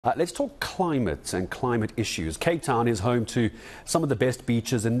Let's talk climate and climate issues. Cape Town is home to some of the best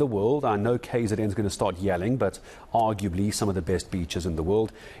beaches in the world. I know KZN is going to start yelling, but arguably some of the best beaches in the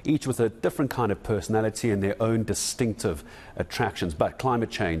world, each with a different kind of personality and their own distinctive attractions. But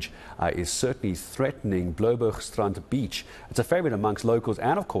climate change is certainly threatening Bloubergstrand Beach. It's a favorite amongst locals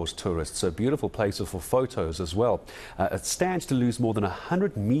and, of course, tourists. So beautiful places for photos as well. It stands to lose more than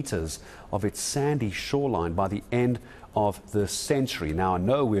 100 meters of its sandy shoreline by the end of the century. Now, I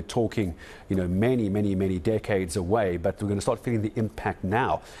know we're talking, many decades away, but we're going to start feeling the impact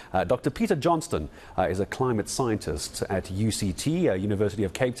now. Dr. Peter Johnston is a climate scientist at UCT, University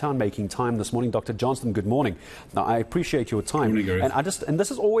of Cape Town, making time this morning. Dr. Johnston, good morning. Now, I appreciate your time. Good morning, and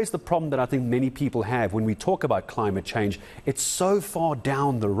this is always the problem that I think many people have when we talk about climate change. It's so far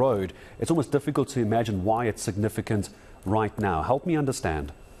down the road, it's almost difficult to imagine why it's significant right now. Help me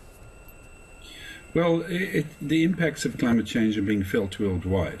understand. Well, the impacts of climate change are being felt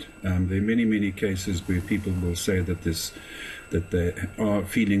worldwide. There are many cases where people will say that they are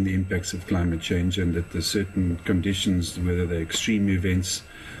feeling the impacts of climate change, and that there's certain conditions, whether they're extreme events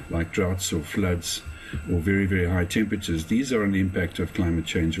like droughts or floods or very high temperatures, these are an impact of climate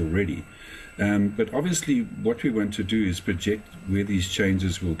change already. But obviously what we want to do is project where these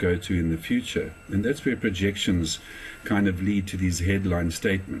changes will go to in the future. And that's where projections kind of lead to these headline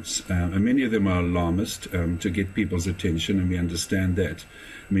statements. And many of them are alarmist to get people's attention, and we understand that.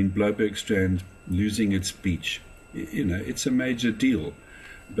 I mean, Bloubergstrand losing its beach, it's a major deal.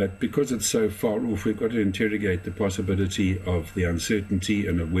 But because it's so far off, we've got to interrogate the possibility of the uncertainty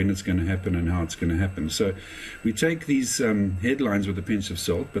and of when it's going to happen and how it's going to happen. So we take these headlines with a pinch of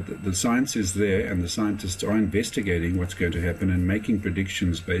salt, but the science is there, and the scientists are investigating what's going to happen and making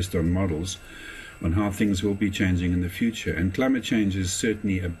predictions based on models on how things will be changing in the future. And climate change is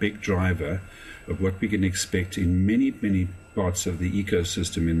certainly a big driver of what we can expect in many parts of the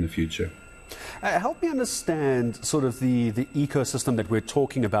ecosystem in the future. Help me understand sort of the ecosystem that we're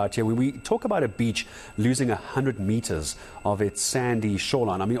talking about here. When we talk about a beach losing 100 meters of its sandy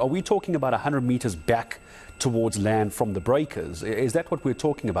shoreline, I mean, are we talking about 100 meters back towards land from the breakers? Is that what we're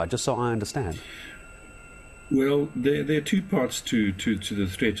talking about, just so I understand? Well, there are two parts to the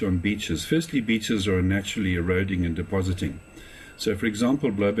threat on beaches. Firstly, beaches are naturally eroding and depositing. So, for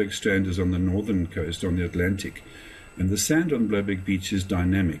example, Bloubergstrand is on the northern coast, on the Atlantic. And the sand on Blouberg Beach is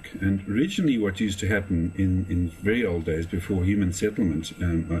dynamic. And originally what used to happen in very old days, before human settlement,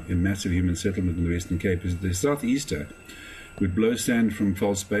 a massive human settlement in the Western Cape, is the southeaster would blow sand from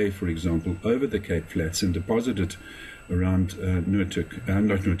False Bay, for example, over the Cape Flats and deposit it around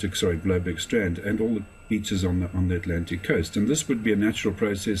Bloubergstrand and all the beaches on the Atlantic coast. And this would be a natural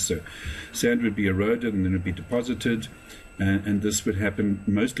process. So sand would be eroded and then it would be deposited. And this would happen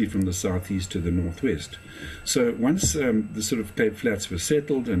mostly from the southeast to the northwest. So once the sort of Cape Flats were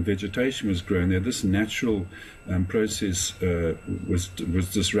settled and vegetation was grown there, this natural process was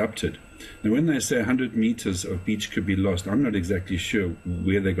disrupted. Now, when they say 100 meters of beach could be lost, I'm not exactly sure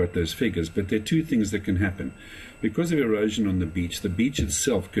where they got those figures, but there are two things that can happen. Because of erosion on the beach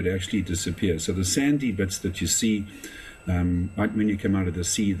itself could actually disappear. So the sandy bits that you see when you come out of the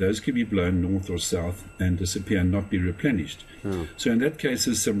sea, those could be blown north or south and disappear and not be replenished. So in that case,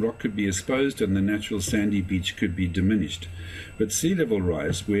 some rock could be exposed and the natural sandy beach could be diminished. But sea level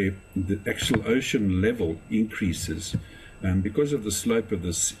rise, where the actual ocean level increases, because of the slope of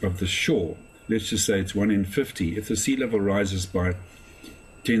the shore, let's just say it's 1 in 50, if the sea level rises by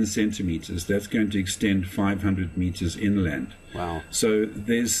 10 centimeters, that's going to extend 500 meters inland. Wow. So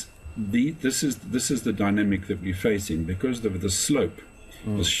this is the dynamic that we're facing. Because of the slope,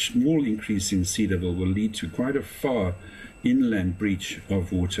 the small increase in sea level will lead to quite a far inland breach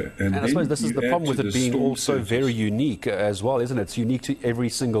of water. And I suppose this is the problem with it being also very unique as well, isn't it? It's unique to every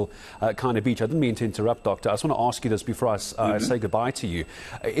single kind of beach. I didn't mean to interrupt, Doctor. I just want to ask you this before I say goodbye to you.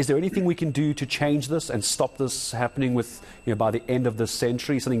 Is there anything we can do to change this and stop this happening with, by the end of this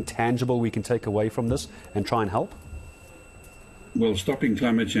century, something tangible we can take away from this and try and help? Well, stopping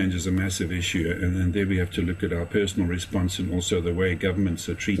climate change is a massive issue, and there we have to look at our personal response and also the way governments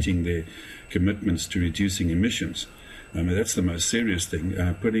are treating their commitments to reducing emissions. That's the most serious thing.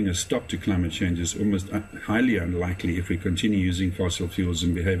 Putting a stop to climate change is almost highly unlikely if we continue using fossil fuels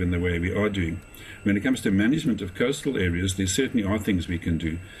and behave in the way we are doing. When it comes to management of coastal areas, there certainly are things we can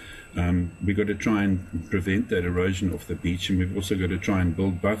do. We've got to try and prevent that erosion off the beach, and we've also got to try and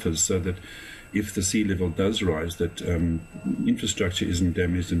build buffers so that if the sea level does rise, that infrastructure isn't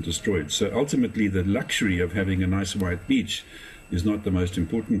damaged and destroyed. So ultimately, the luxury of having a nice white beach is not the most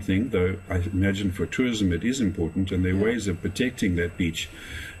important thing, though I imagine for tourism it is important, and there are ways of protecting that beach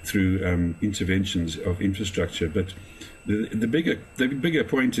through interventions of infrastructure. But The bigger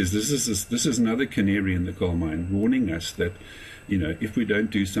point is this is another canary in the coal mine, warning us that, if we don't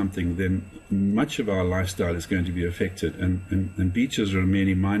do something, then much of our lifestyle is going to be affected. And beaches are a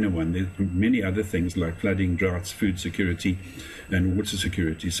merely minor one. There are many other things like flooding, droughts, food security, and water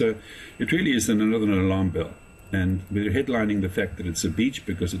security. So it really is another alarm bell. And we're headlining the fact that it's a beach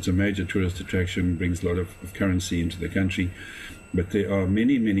because it's a major tourist attraction, brings a lot of currency into the country. But there are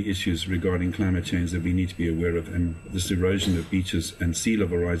many, many issues regarding climate change that we need to be aware of, and this erosion of beaches and sea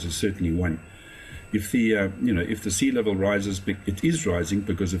level rise is certainly one. If the sea level rises, it is rising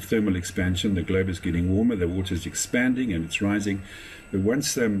because of thermal expansion. The globe is getting warmer, the water is expanding, and it's rising. But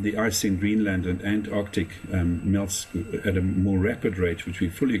once the ice in Greenland and Antarctic melts at a more rapid rate, which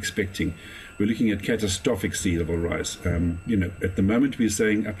we're fully expecting, we're looking at catastrophic sea level rise. At the moment, we're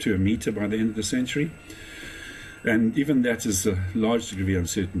saying up to 1 meter by the end of the century. And even that is a large degree of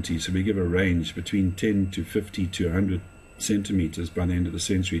uncertainty. So we give a range between 10 to 50 to 100 centimeters by the end of the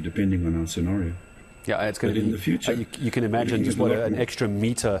century, depending on our scenario. Yeah, it's going to be in the future. You can imagine just what an extra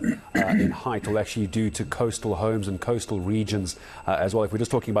meter in height will actually do to coastal homes and coastal regions as well. If we're just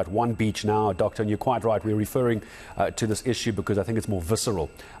talking about one beach now, Doctor, and you're quite right, we're referring to this issue because I think it's more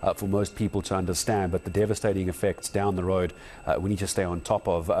visceral for most people to understand. But the devastating effects down the road, we need to stay on top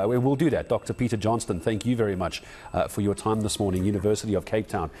of. We'll do that. Dr. Peter Johnston, thank you very much for your time this morning. University of Cape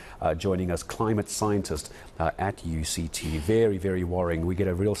Town, joining us, climate scientist at UCT. Very, very worrying. We get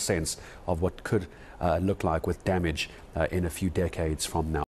a real sense of what could look like with damage in a few decades from now.